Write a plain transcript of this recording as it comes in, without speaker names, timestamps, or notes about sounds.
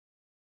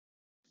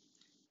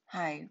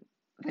Hi,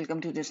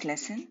 welcome to this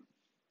lesson.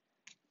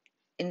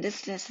 In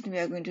this lesson, we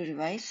are going to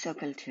revise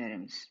circle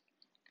theorems.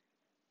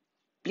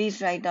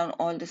 Please write down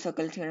all the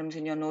circle theorems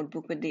in your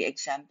notebook with the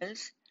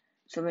examples.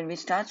 So when we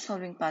start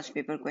solving past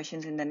paper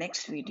questions in the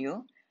next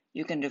video,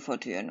 you can refer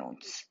to your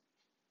notes.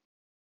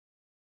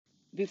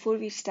 Before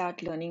we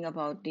start learning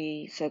about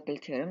the circle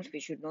theorems,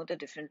 we should know the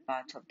different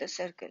parts of the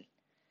circle.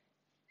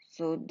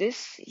 So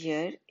this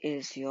here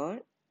is your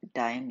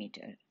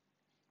diameter.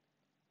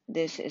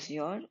 This is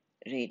your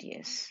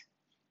radius.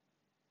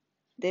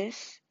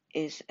 This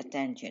is a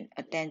tangent.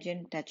 A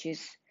tangent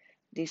touches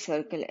the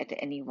circle at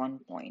any one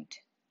point.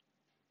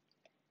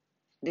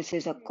 This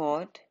is a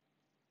chord,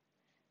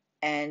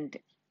 and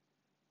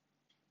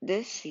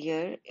this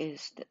here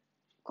is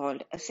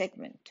called a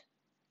segment.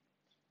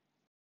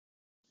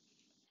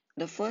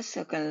 The first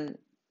circle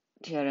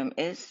theorem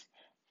is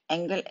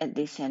angle at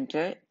the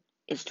center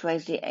is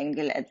twice the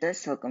angle at the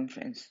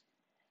circumference,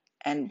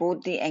 and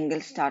both the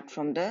angles start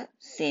from the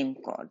same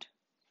chord.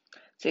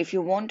 So if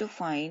you want to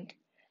find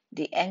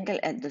the angle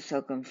at the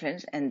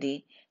circumference and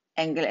the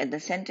angle at the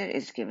center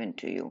is given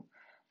to you,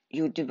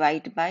 you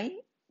divide by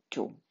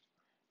 2.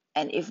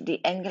 And if the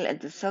angle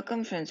at the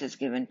circumference is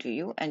given to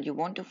you and you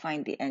want to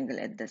find the angle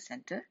at the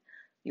center,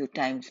 you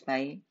times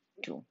by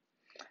 2.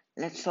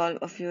 Let's solve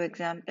a few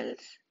examples.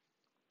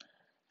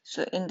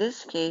 So in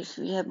this case,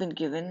 we have been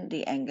given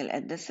the angle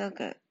at the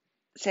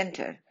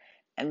center,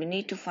 and we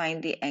need to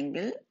find the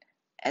angle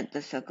at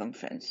the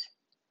circumference.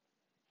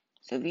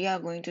 So we are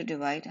going to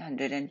divide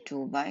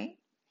 102 by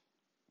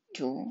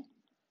 2,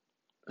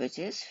 which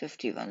is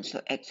 51.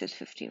 So x is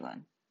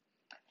 51.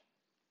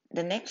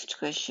 The next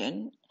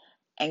question,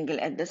 angle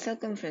at the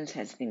circumference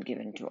has been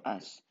given to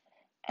us,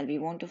 and we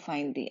want to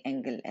find the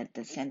angle at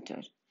the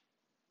center.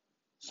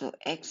 So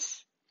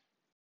x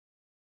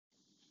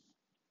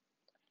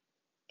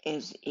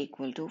is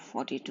equal to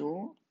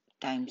 42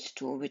 times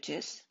 2, which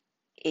is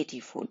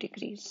 84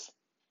 degrees.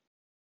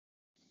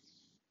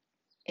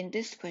 In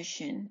this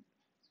question,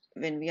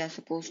 when we are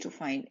supposed to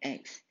find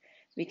x,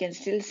 we can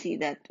still see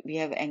that we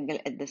have angle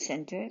at the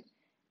center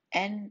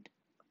and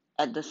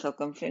at the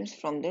circumference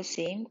from the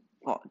same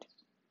chord.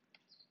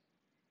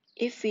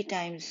 If we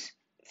times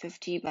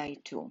 50 by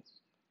 2,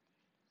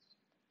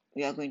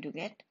 we are going to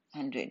get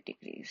 100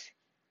 degrees.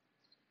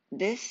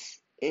 This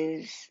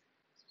is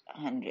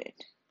 100.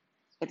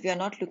 But we are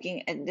not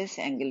looking at this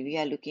angle, we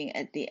are looking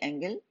at the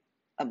angle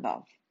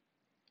above.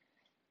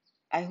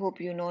 I hope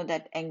you know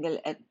that angle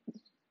at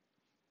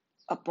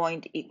a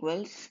point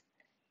equals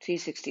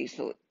 360.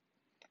 So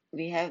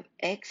we have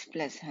x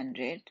plus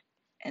 100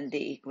 and they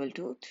equal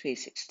to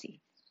 360.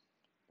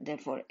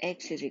 Therefore,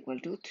 x is equal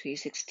to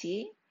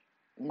 360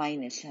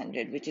 minus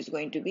 100, which is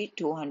going to be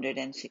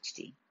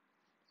 260.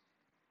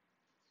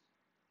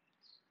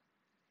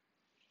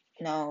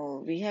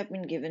 Now, we have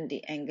been given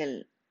the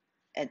angle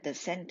at the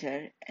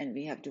center and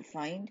we have to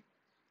find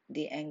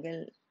the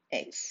angle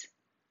x.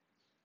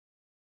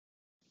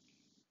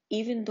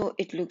 Even though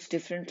it looks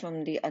different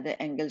from the other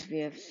angles we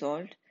have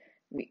solved,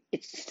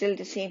 it's still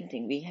the same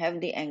thing. We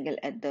have the angle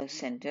at the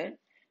center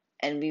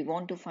and we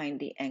want to find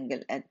the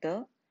angle at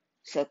the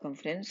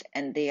circumference,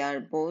 and they are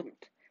both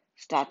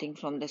starting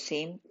from the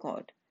same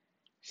chord.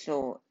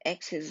 So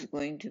x is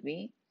going to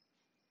be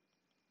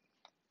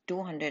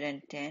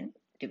 210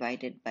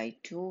 divided by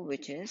 2,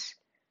 which is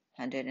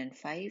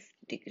 105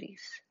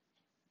 degrees.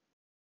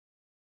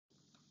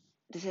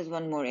 This is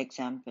one more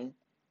example.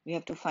 We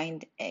have to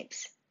find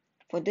x.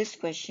 For this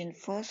question,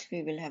 first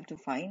we will have to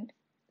find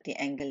the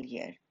angle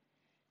here.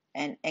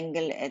 And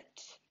angle at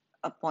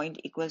a point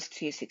equals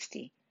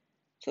 360.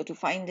 So to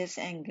find this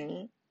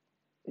angle,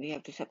 we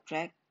have to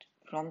subtract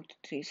from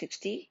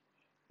 360,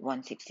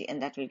 160,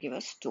 and that will give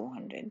us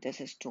 200. This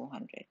is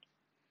 200.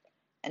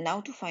 And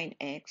now to find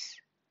x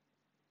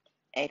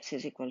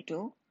is equal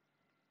to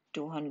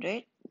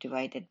 200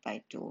 divided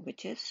by 2,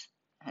 which is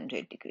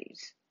 100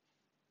 degrees.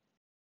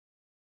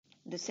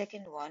 The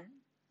second one,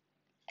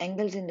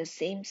 angles in the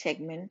same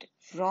segment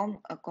from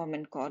a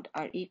common chord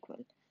are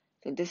equal.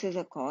 So this is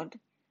a chord,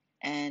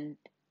 and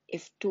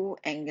if two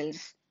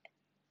angles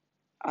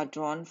are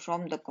drawn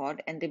from the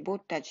chord and they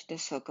both touch the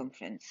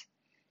circumference,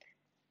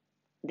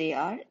 they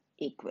are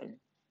equal.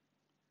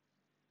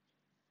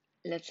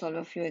 Let's solve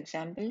a few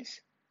examples.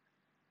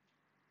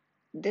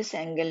 This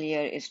angle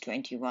here is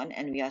 21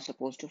 and we are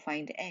supposed to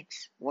find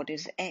x. What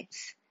is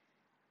x?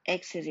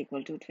 X is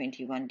equal to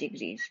 21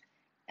 degrees.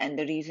 And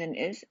the reason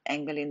is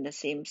angle in the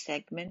same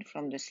segment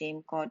from the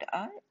same chord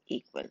are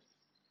equal.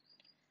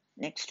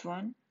 Next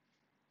one,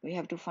 we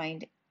have to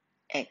find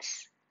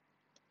x.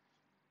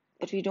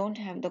 But we don't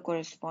have the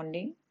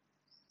corresponding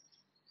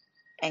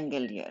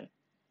angle here.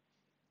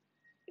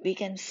 We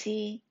can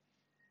see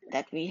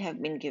that we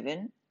have been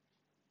given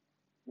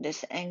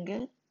this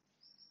angle,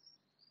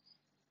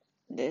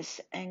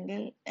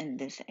 and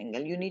this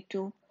angle. You need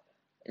to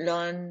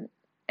learn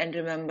and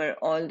remember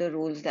all the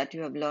rules that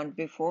you have learned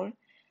before.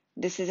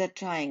 This is a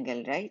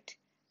triangle, right?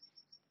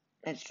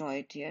 Let's draw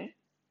it here.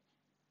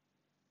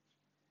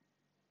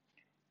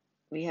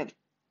 We have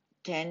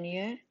 10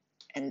 here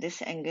and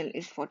this angle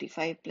is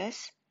 45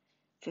 plus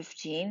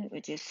 15,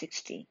 which is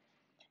 60.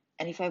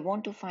 And if I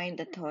want to find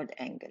the third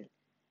angle,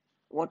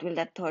 what will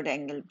that third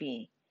angle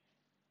be?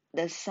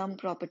 The sum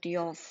property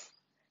of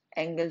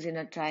angles in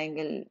a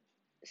triangle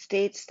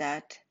states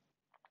that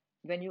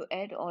when you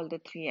add all the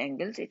three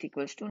angles, it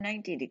equals to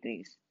 90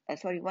 degrees.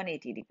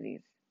 180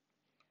 degrees.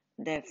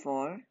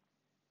 Therefore,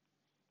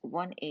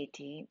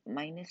 180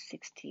 minus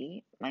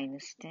 60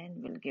 minus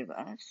 10 will give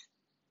us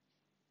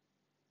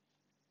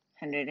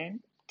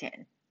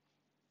 110.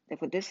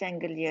 Therefore, this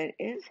angle here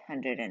is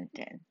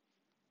 110.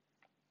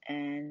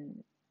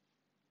 And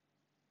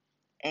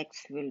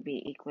x will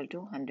be equal to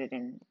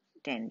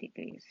 110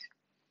 degrees.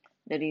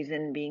 The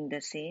reason being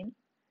the same,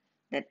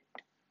 that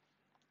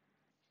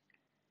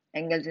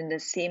angles in the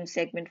same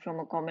segment from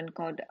a common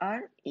chord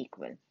are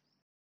equal.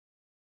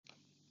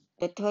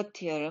 The third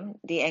theorem,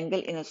 the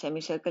angle in a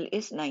semicircle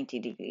is 90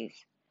 degrees.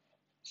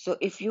 So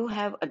if you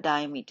have a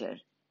diameter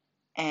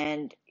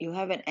and you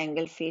have an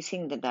angle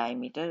facing the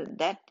diameter,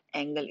 that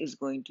angle is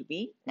going to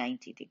be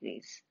 90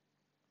 degrees.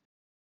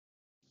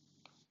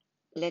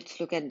 Let's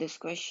look at this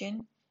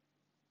question.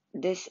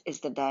 This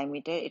is the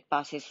diameter. It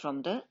passes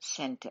from the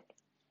center.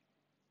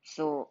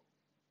 So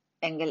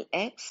angle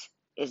X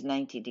is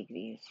 90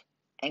 degrees.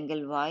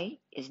 Angle Y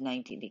is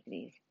 90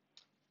 degrees.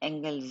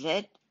 Angle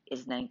Z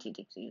is 90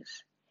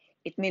 degrees.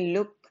 It may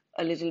look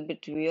a little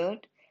bit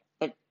weird,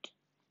 but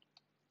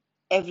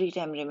every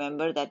time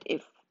remember that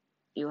if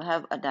you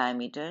have a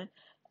diameter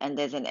and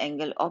there's an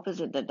angle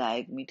opposite the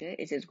diameter,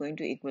 it is going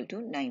to equal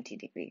to 90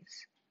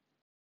 degrees.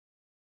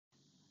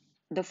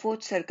 The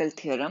fourth circle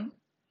theorem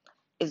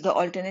is the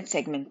alternate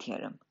segment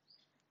theorem.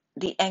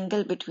 The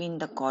angle between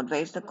the chord,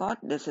 where is the chord?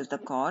 This is the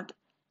chord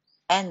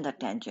and the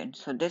tangent.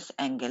 So this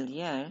angle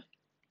here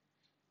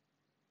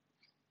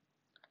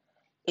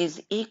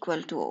is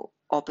equal to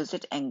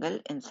opposite angle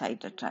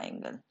inside the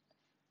triangle.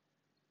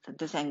 So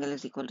this angle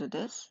is equal to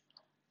this,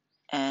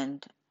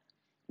 and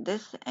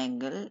this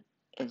angle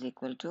is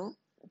equal to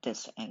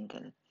this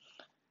angle.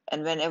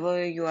 And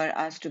whenever you are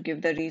asked to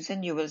give the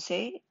reason, you will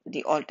say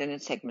the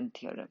alternate segment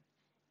theorem.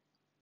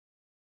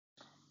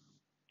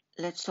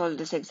 Let's solve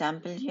this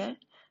example here.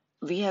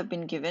 We have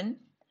been given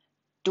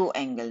two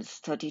angles,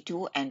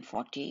 32 and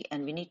 40,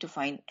 and we need to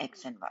find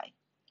x and y.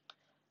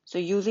 So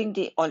using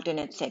the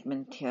alternate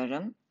segment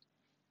theorem,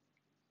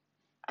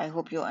 I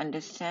hope you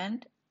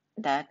understand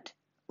that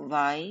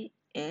y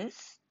is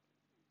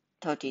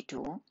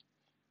 32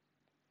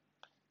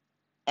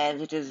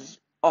 as it is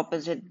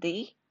opposite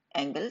the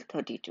angle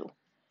 32,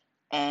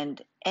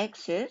 and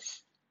x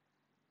is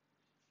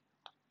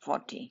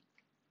 40.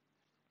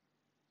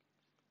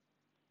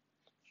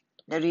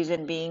 The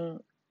reason being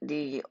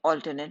the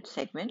alternate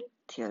segment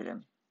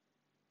theorem.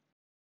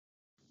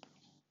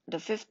 The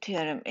fifth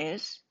theorem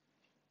is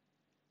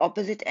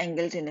opposite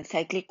angles in a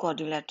cyclic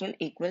quadrilateral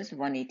equals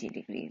 180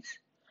 degrees.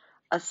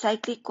 A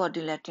cyclic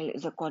quadrilateral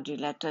is a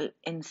quadrilateral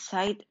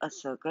inside a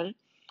circle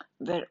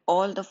where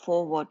all the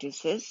four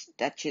vertices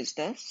touches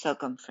the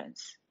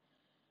circumference.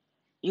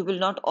 You will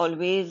not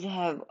always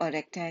have a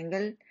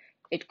rectangle.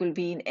 It could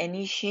be in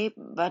any shape,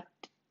 but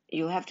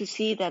you have to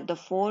see that the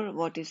four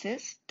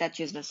vertices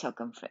touches the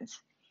circumference.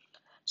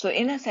 So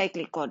in a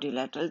cyclic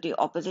quadrilateral, the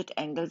opposite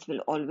angles will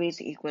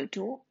always equal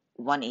to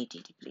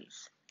 180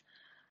 degrees.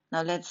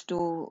 Now let's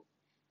do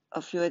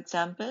a few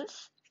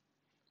examples.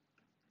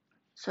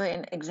 So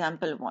in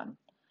example 1,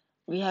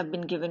 we have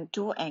been given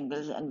two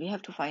angles and we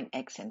have to find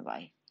x and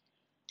y.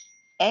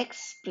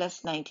 X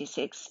plus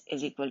 96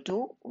 is equal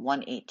to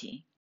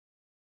 180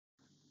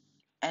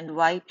 and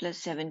y plus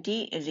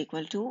 70 is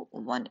equal to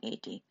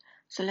 180.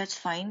 So let's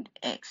find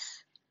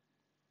x.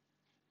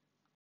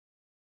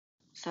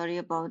 Sorry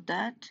about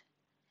that.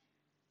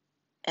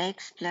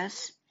 X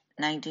plus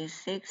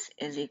 96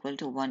 is equal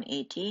to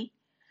 180.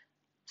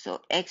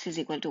 So x is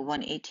equal to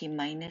 180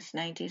 minus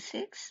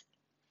 96,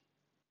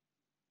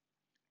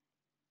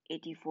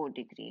 84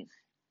 degrees.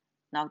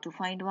 Now to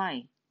find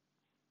y.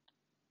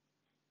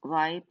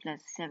 Y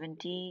plus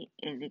 70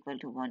 is equal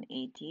to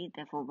 180.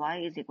 Therefore,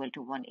 y is equal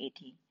to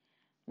 180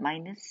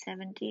 minus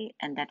 70,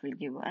 and that will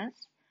give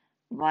us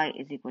y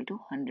is equal to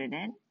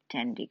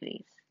 110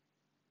 degrees.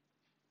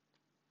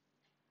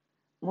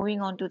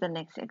 Moving on to the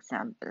next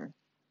example.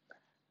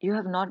 You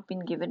have not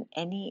been given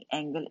any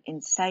angle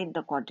inside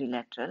the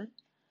quadrilateral,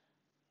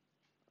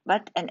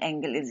 but an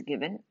angle is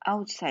given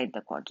outside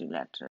the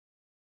quadrilateral.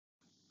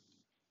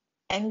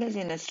 Angles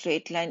in a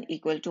straight line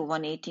equal to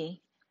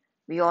 180.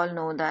 We all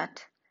know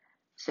that.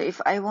 So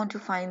if I want to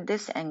find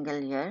this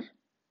angle here,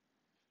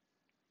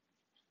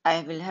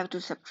 I will have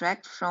to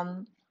subtract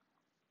from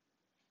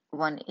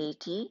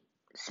 180,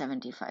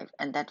 75,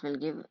 and that will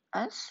give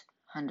us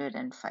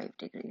 105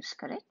 degrees,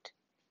 correct?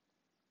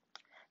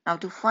 Now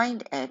to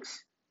find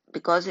x,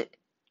 because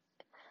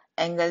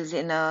angles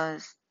in a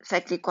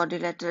cyclic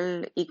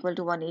quadrilateral equal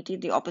to 180,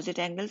 the opposite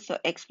angle, so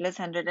x plus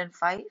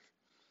 105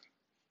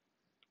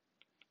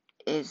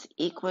 is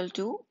equal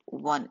to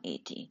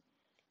 180.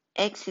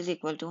 X is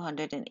equal to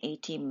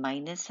 180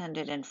 minus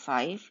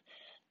 105,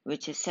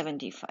 which is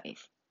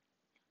 75.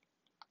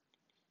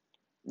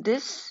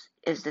 This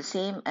is the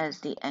same as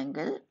the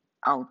angle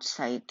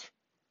outside.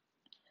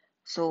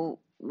 So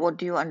what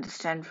do you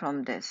understand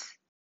from this?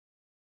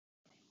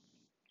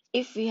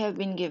 If we have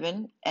been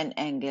given an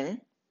angle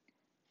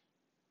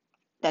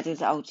that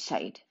is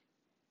outside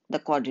the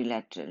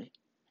quadrilateral,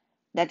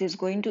 that is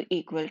going to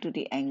equal to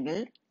the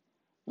angle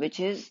which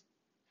is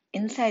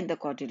inside the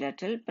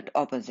quadrilateral but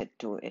opposite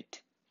to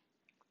it.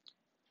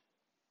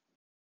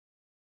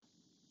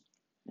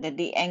 That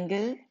the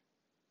angle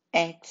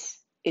x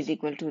is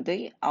equal to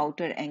the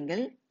outer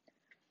angle.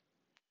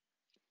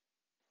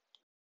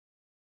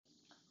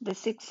 The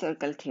sixth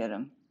circle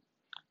theorem.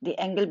 The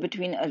angle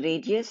between a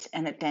radius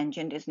and a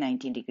tangent is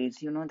 90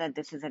 degrees. You know that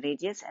this is a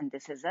radius and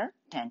this is a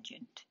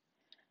tangent.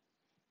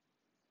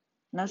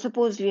 Now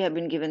suppose we have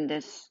been given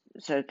this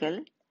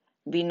circle.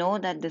 We know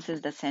that this is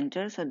the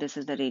center, so this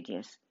is the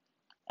radius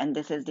and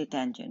this is the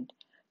tangent.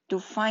 To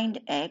find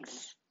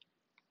x,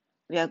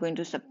 we are going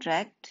to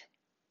subtract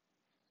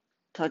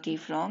 30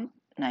 from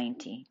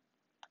 90.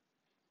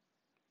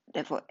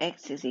 Therefore,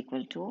 x is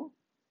equal to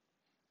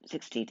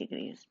 60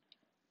 degrees.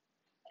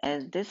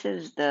 As this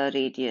is the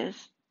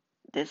radius,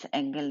 this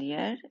angle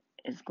here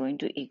is going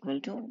to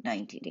equal to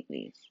 90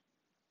 degrees.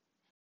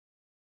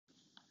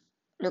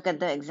 Look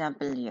at the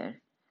example here.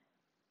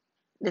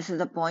 This is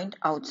the point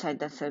outside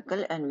the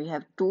circle and we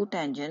have two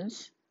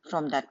tangents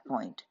from that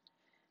point.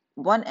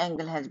 One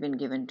angle has been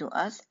given to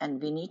us and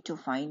we need to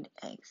find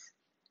x.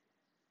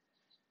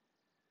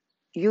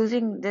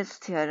 Using this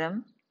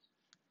theorem,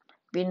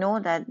 we know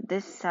that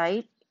this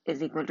side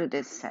is equal to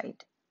this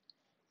side.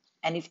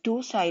 And if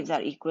two sides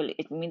are equal,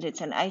 it means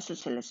it's an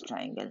isosceles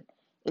triangle.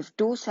 If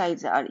two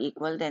sides are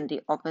equal, then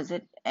the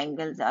opposite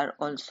angles are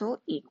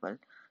also equal.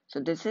 So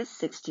this is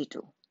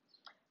 62.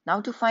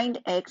 Now to find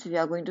x, we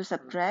are going to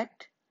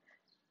subtract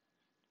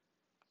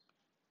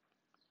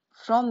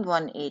from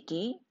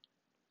 180,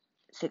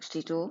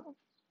 62,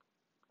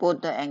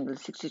 both the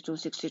angles 62,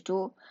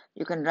 62.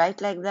 You can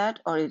write like that,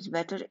 or it's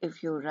better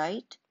if you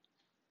write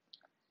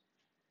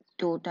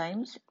 2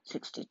 times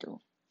 62.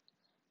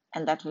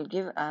 And that will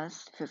give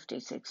us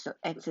 56. So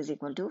x is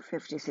equal to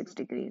 56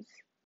 degrees.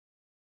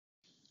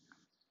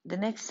 The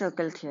next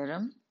circle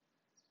theorem.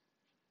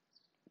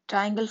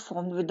 Triangle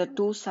formed with the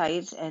two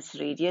sides as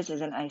radius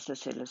is an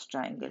isosceles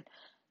triangle.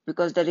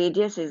 Because the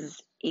radius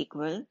is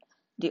equal,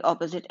 the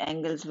opposite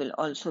angles will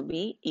also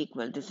be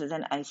equal. This is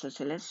an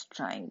isosceles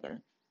triangle.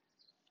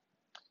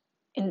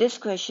 In this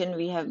question,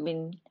 we have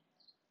been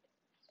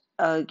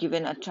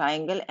given a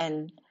triangle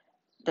and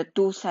the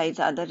two sides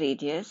are the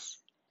radius.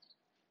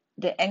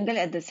 The angle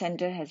at the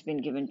center has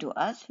been given to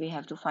us. We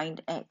have to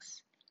find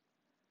x.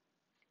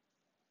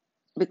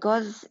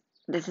 Because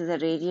this is a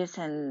radius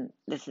and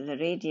this is a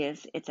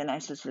radius, it's an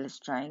isosceles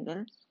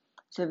triangle.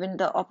 So when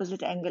the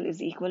opposite angle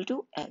is equal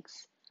to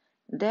x.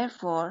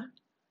 Therefore,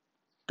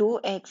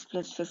 2x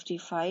plus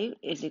 55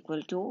 is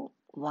equal to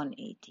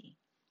 180.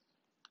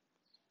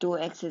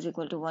 2x is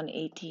equal to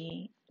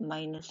 180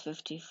 minus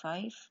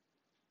 55.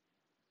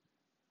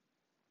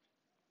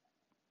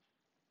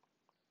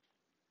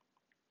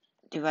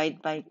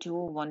 Divide by 2,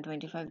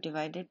 125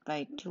 divided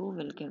by 2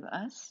 will give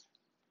us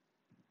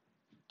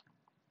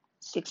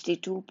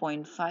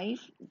 62.5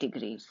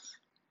 degrees.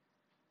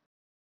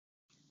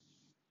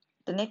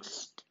 The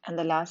next and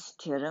the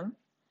last theorem,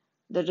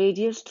 the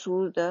radius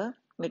through the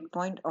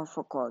midpoint of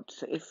a chord.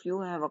 So if you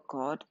have a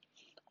chord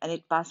and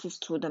it passes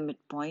through the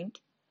midpoint,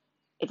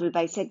 it will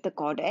bisect the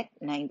chord at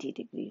 90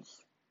 degrees.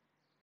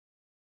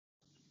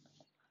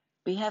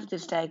 We have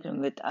this diagram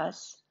with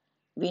us.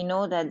 We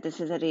know that this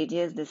is a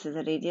radius, this is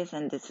a radius,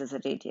 and this is a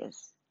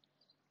radius.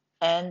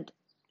 And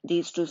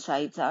these two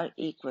sides are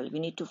equal. We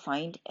need to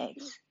find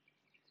x.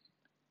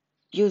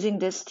 Using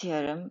this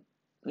theorem,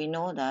 we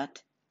know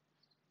that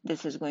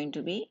this is going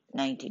to be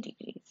 90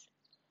 degrees.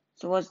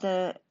 So what's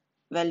the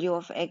value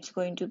of x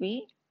going to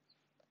be?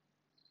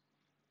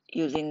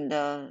 Using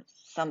the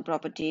sum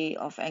property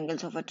of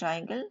angles of a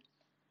triangle,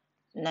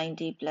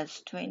 90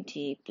 plus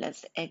 20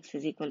 plus x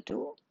is equal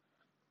to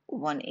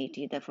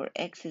 180. Therefore,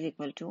 x is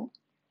equal to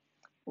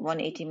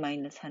 180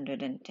 minus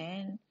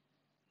 110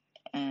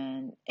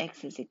 and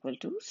x is equal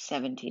to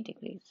 70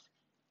 degrees.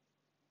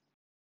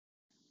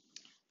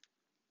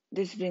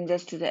 This brings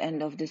us to the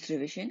end of this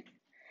revision.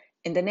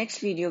 In the next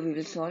video, we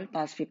will solve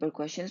past paper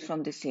questions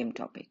from the same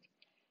topic.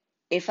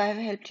 If I have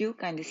helped you,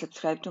 kindly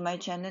subscribe to my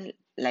channel,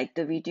 like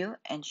the video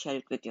and share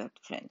it with your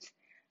friends.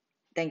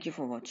 Thank you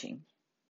for watching.